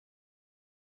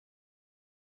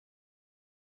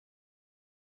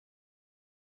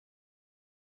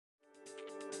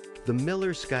The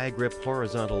Miller SkyGrip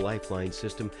horizontal lifeline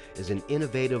system is an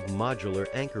innovative modular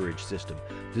anchorage system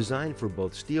designed for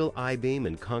both steel I-beam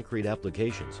and concrete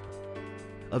applications.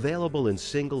 Available in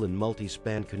single and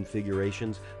multi-span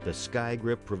configurations, the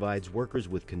SkyGrip provides workers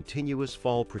with continuous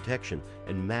fall protection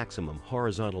and maximum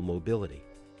horizontal mobility.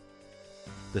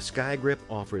 The SkyGrip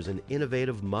offers an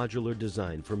innovative modular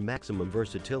design for maximum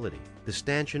versatility. The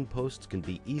stanchion posts can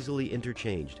be easily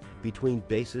interchanged between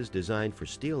bases designed for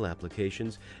steel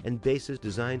applications and bases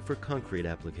designed for concrete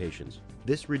applications.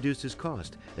 This reduces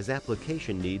cost as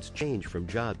application needs change from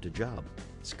job to job.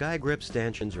 SkyGrip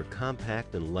stanchions are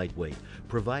compact and lightweight,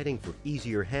 providing for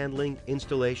easier handling,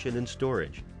 installation, and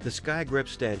storage. The SkyGrip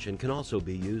stanchion can also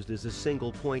be used as a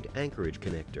single-point anchorage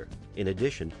connector. In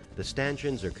addition, the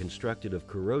stanchions are constructed of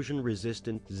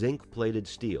corrosion-resistant, zinc-plated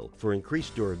steel for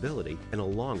increased durability and a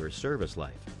longer service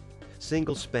life.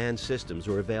 Single-span systems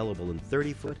are available in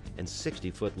 30-foot and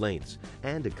 60-foot lengths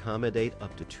and accommodate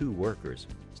up to 2 workers.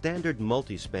 Standard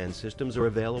multi-span systems are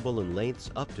available in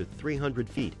lengths up to 300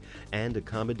 feet and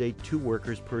accommodate 2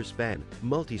 workers per span.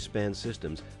 Multi-span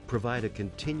systems provide a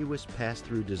continuous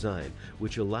pass-through design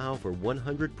which allow for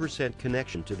 100%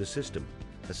 connection to the system.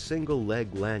 A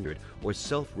single-leg lanyard or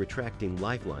self-retracting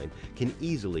lifeline can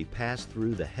easily pass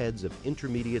through the heads of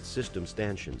intermediate system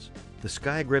stanchions. The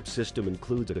SkyGrip system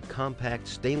includes a compact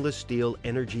stainless steel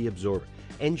energy absorber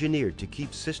engineered to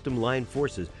keep system line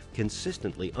forces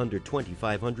consistently under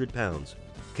 2,500 pounds.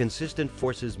 Consistent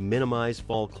forces minimize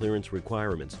fall clearance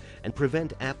requirements and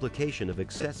prevent application of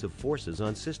excessive forces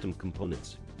on system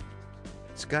components.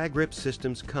 SkyGrip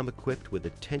systems come equipped with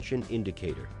a tension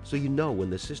indicator, so you know when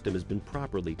the system has been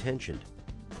properly tensioned.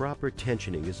 Proper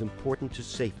tensioning is important to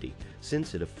safety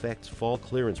since it affects fall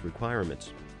clearance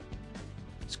requirements.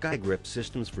 SkyGrip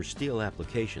systems for steel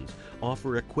applications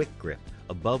offer a quick grip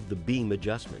above the beam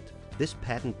adjustment. This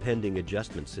patent-pending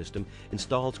adjustment system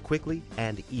installs quickly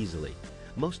and easily.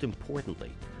 Most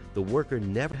importantly, the worker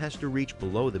never has to reach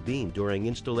below the beam during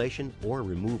installation or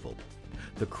removal.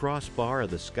 The crossbar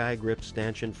of the SkyGrip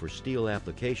stanchion for steel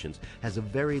applications has a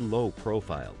very low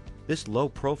profile. This low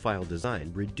profile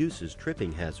design reduces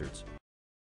tripping hazards.